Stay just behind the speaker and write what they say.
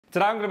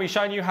Today I'm going to be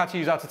showing you how to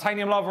use our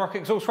titanium lava rock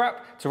exhaust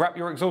wrap to wrap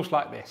your exhaust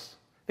like this.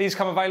 These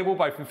come available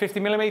both in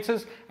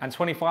 50mm and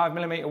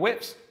 25mm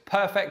widths,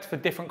 perfect for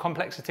different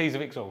complexities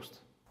of exhaust.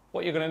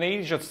 What you're going to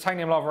need is your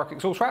titanium lava rock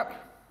exhaust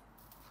wrap,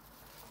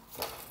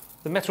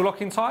 the metal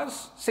locking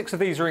ties. 6 of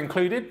these are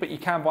included, but you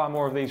can buy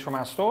more of these from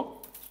our store.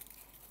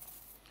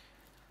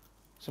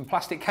 Some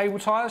plastic cable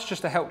ties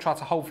just to help try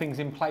to hold things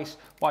in place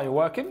while you're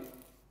working.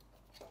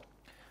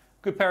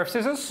 Good pair of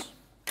scissors.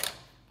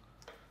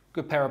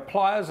 Good pair of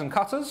pliers and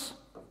cutters,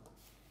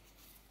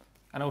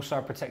 and also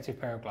a protective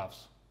pair of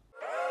gloves.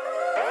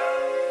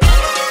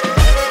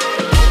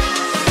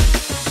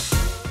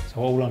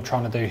 So all I'm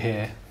trying to do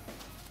here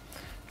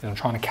is I'm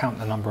trying to count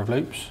the number of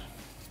loops.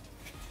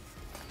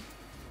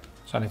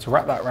 So I need to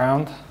wrap that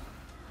round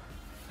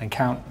and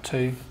count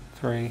 2,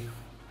 3,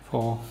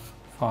 4,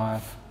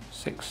 5,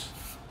 6,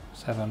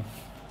 7,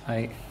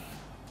 8,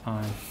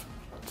 9,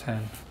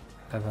 10,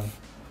 11,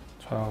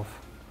 12,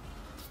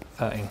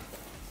 13.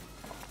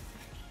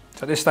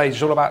 So at this stage,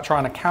 it's all about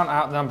trying to count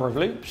out the number of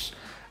loops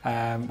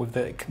with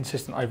the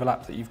consistent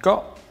overlap that you've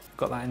got.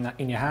 Got that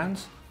in your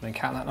hands, and then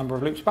count that number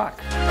of loops back.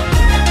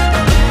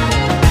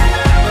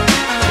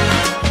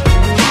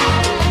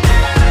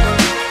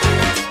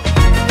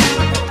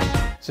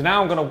 So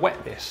now I'm going to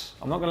wet this.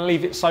 I'm not going to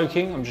leave it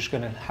soaking, I'm just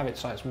going to have it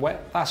so it's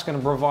wet. That's going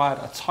to provide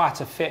a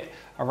tighter fit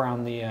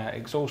around the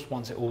exhaust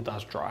once it all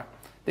does dry.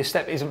 This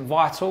step isn't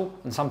vital,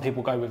 and some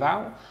people go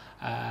without,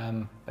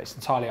 but it's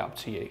entirely up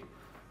to you.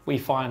 We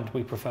find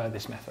we prefer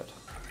this method.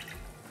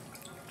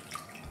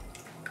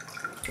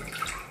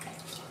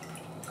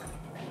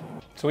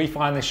 So we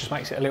find this just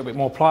makes it a little bit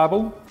more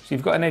pliable. So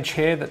you've got an edge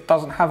here that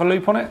doesn't have a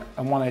loop on it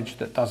and one edge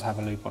that does have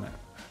a loop on it.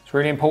 It's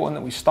really important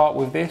that we start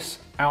with this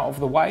out of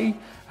the way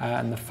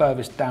and the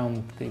furthest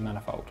down the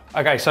manifold.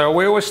 Okay, so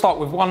we always start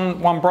with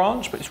one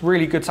branch, but it's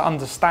really good to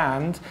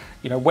understand,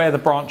 where the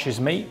branches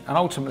meet, and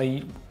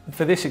ultimately,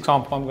 for this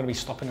example, I'm going to be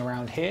stopping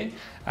around here,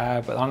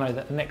 but I know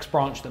that the next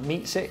branch that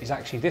meets it is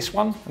actually this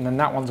one, and then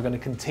that one's going to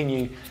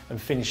continue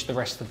and finish the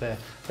rest of the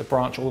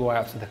branch all the way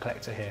up to the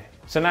collector here.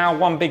 So now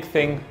one big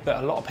thing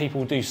that a lot of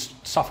people do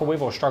suffer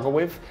with or struggle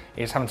with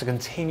is having to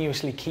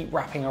continuously keep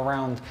wrapping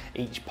around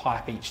each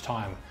pipe each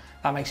time.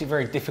 That makes it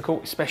very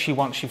difficult, especially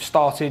once you've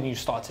started and you've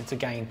started to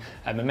gain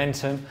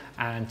momentum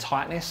and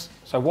tightness.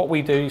 So what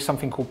we do is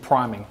something called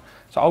priming.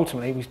 So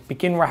ultimately we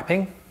begin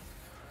wrapping,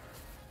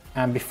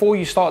 and before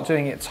you start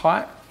doing it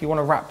tight, you want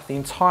to wrap the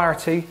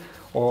entirety,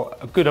 or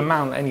a good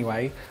amount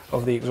anyway,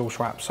 of the exhaust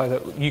wrap so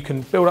that you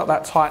can build up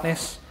that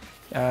tightness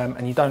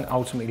and you don't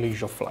ultimately lose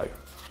your flow.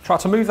 Try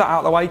to move that out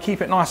of the way, keep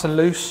it nice and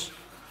loose,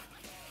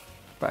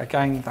 but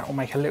again, that will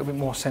make a little bit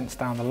more sense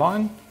down the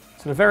line.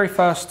 So the very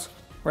first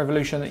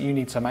revolution that you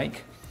need to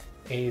make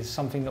is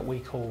something that we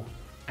call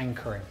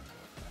anchoring.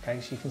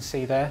 Okay, so you can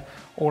see there,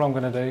 all I'm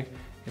going to do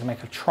is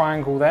make a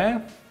triangle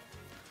there,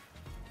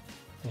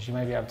 as you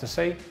may be able to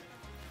see.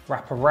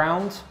 Wrap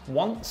around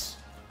once,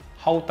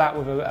 hold that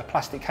with a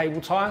plastic cable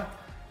tie,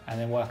 and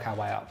then work our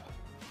way up.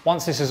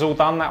 Once this is all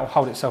done, that will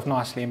hold itself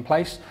nicely in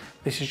place.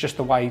 This is just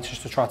a way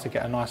just to try to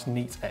get a nice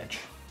neat edge.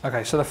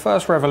 Okay, so the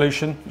first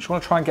revolution, you just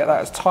want to try and get that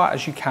as tight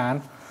as you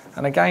can.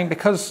 And again,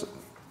 because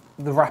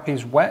the wrap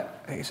is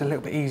wet, it's a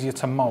little bit easier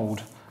to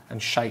mold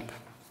and shape.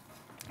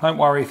 Don't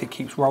worry if it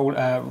keeps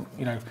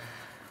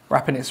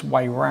wrapping its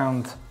way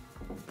around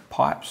the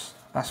pipes,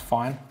 that's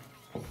fine.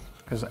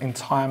 Because in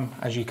time,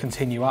 as you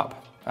continue up,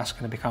 that's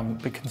going to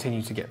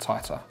continue to get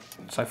tighter.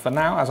 So for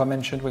now, as I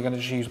mentioned, we're going to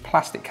just use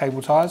plastic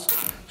cable ties,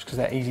 just because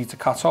they're easy to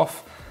cut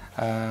off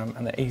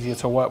and they're easier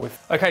to work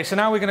with. Okay, so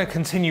now we're going to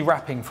continue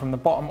wrapping from the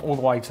bottom all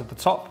the way to the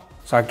top.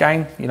 So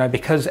again,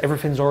 because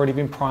everything's already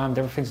been primed,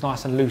 everything's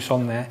nice and loose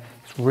on there,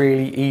 it's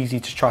really easy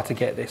to try to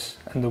get this.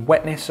 And the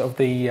wetness of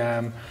the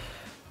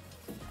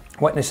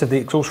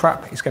exhaust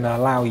wrap is going to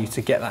allow you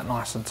to get that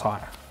nice and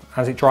tight.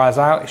 As it dries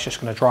out, it's just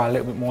going to dry a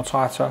little bit more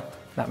tighter.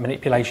 That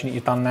manipulation that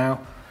you've done now,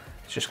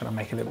 it's just going to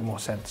make a little bit more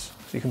sense.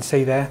 So you can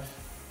see there,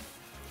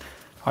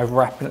 I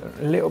wrap it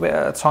a little bit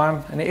at a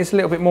time, and it is a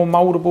little bit more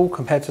moldable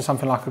compared to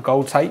something like a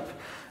gold tape.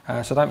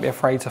 So don't be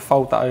afraid to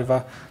fold that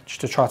over,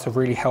 just to try to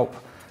really help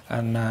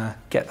and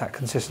get that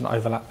consistent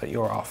overlap that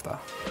you're after.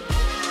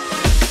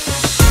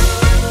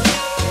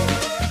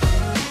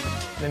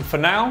 Then for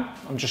now,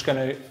 I'm just going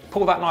to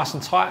pull that nice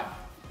and tight,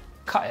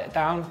 cut it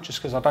down, just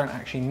because I don't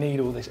actually need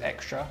all this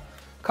extra.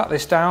 Cut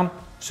this down,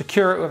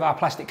 secure it with our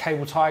plastic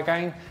cable tie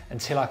again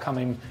until I come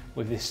in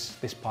with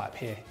this pipe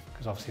here,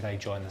 because obviously they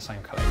join the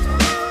same collector.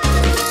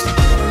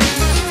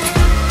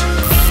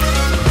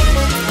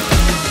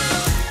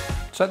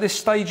 So at this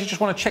stage, you just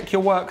want to check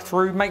your work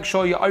through, make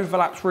sure your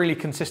overlap's really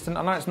consistent.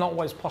 I know it's not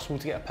always possible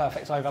to get a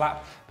perfect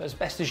overlap, but as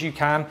best as you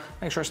can,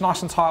 make sure it's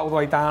nice and tight all the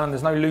way down and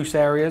there's no loose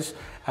areas.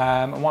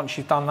 And once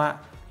you've done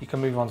that, you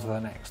can move on to the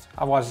next.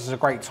 Otherwise, this is a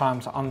great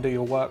time to undo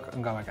your work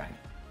and go again.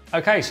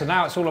 Okay, so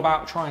now it's all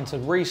about trying to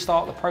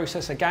restart the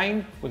process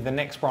again with the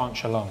next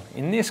branch along.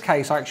 In this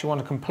case, I actually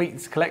want to complete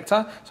this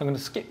collector, so I'm going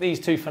to skip these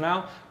two for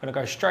now. I'm going to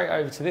go straight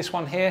over to this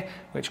one here,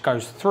 which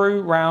goes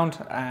through,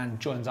 round, and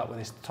joins up with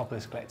this top of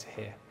this collector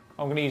here.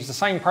 I'm going to use the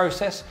same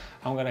process.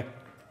 I'm going to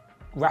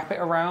wrap it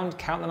around,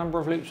 count the number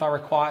of loops I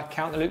require,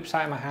 count the loops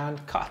out in my hand,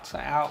 cut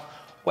it out,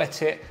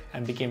 wet it,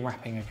 and begin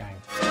wrapping again.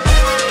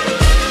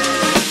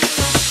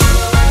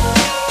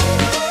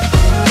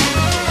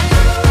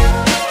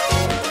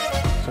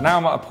 So now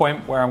I'm at a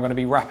point where I'm going to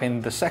be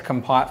wrapping the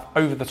second pipe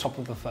over the top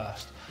of the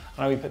first.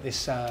 I know we put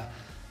this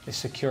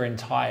securing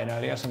tie in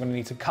earlier, so I'm going to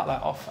need to cut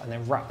that off and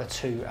then wrap the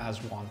two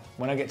as one.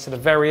 When I get to the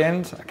very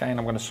end, again,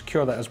 I'm going to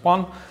secure that as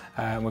one,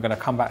 and we're going to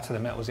come back to the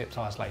metal zip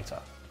ties later.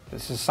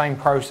 This is the same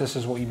process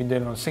as what you've been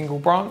doing on a single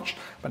branch,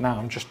 but now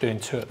I'm just doing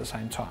two at the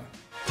same time.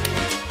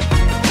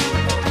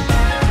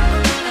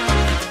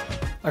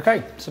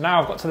 Okay, so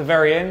now I've got to the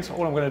very end.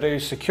 All I'm going to do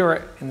is secure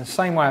it in the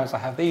same way as I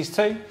have these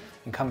two,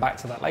 and come back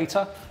to that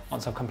later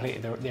once I've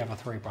completed the other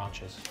three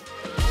branches.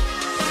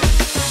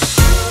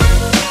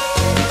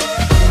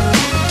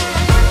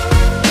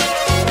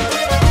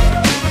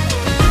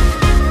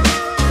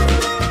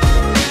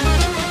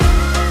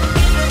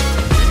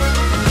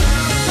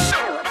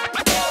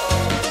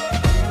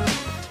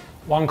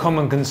 One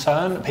common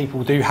concern that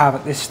people do have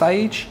at this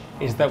stage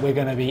is that we're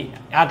going to be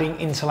adding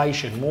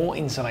insulation, more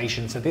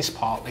insulation to this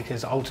part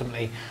because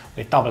ultimately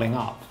we're doubling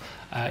up.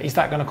 Is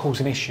that going to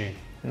cause an issue?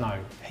 No.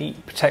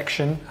 Heat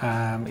protection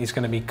is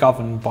going to be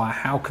governed by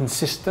how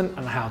consistent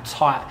and how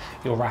tight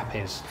your wrap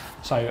is.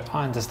 So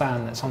I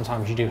understand that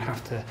sometimes you do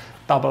have to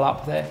double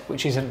up there,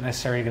 which isn't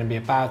necessarily going to be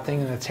a bad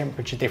thing, and the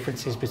temperature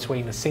differences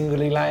between a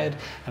singly layered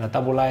and a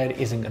double layered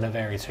isn't going to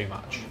vary too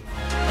much.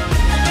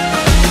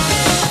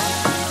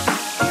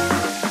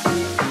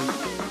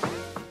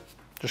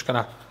 Just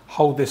going to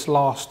hold this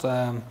last,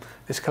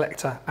 this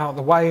collector out of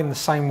the way in the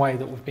same way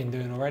that we've been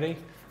doing already.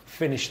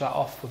 Finish that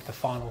off with the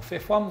final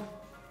fifth one.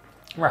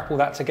 Wrap all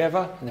that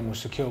together and then we'll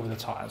secure with the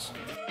tyres.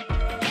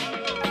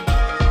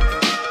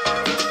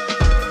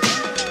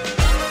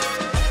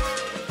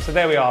 So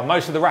there we are,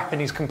 most of the wrapping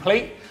is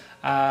complete.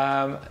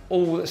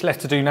 All that's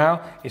left to do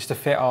now is to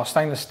fit our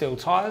stainless steel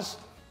tyres.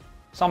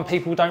 Some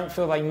people don't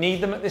feel they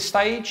need them at this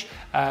stage,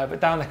 but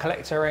down the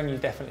collector end you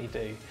definitely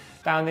do.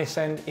 Down this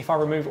end, if I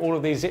remove all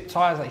of these zip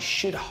ties, they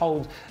should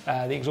hold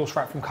the exhaust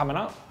wrap from coming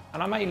up,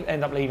 and I may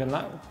end up leaving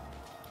that,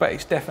 but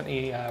it's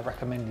definitely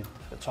recommended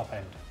at the top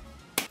end.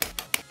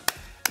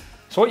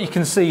 So what you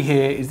can see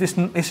here is this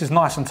is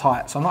nice and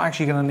tight, so I'm not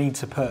actually going to need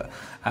to put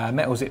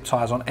metal zip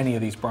ties on any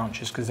of these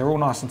branches because they're all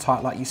nice and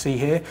tight like you see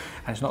here,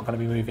 and it's not going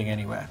to be moving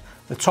anywhere.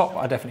 The top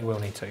I definitely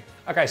will need to.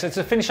 Okay, so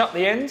to finish up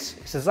the ends,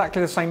 it's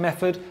exactly the same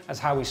method as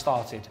how we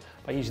started,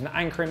 by using the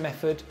anchoring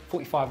method,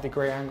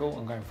 45-degree angle,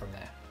 and going from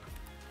there.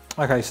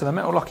 Okay, so the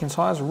metal locking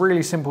tyres are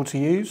really simple to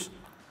use.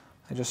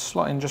 They just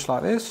slot in just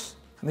like this,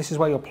 and this is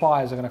where your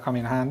pliers are going to come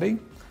in handy.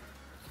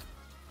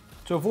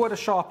 To avoid a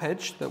sharp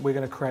edge that we're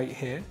going to create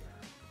here,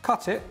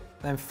 cut it,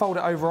 then fold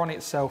it over on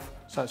itself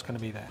so it's going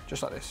to be there,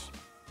 just like this.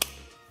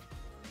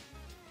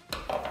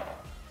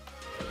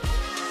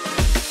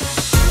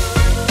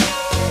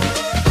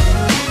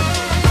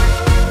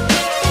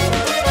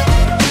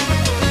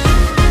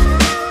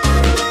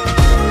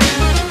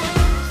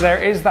 So there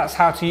it is, that's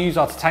how to use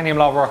our titanium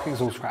lava rock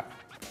exhaust wrap.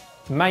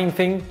 The main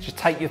thing, just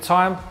take your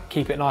time,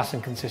 keep it nice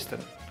and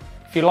consistent.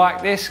 If you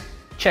like this,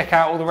 check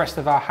out all the rest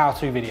of our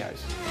how-to videos.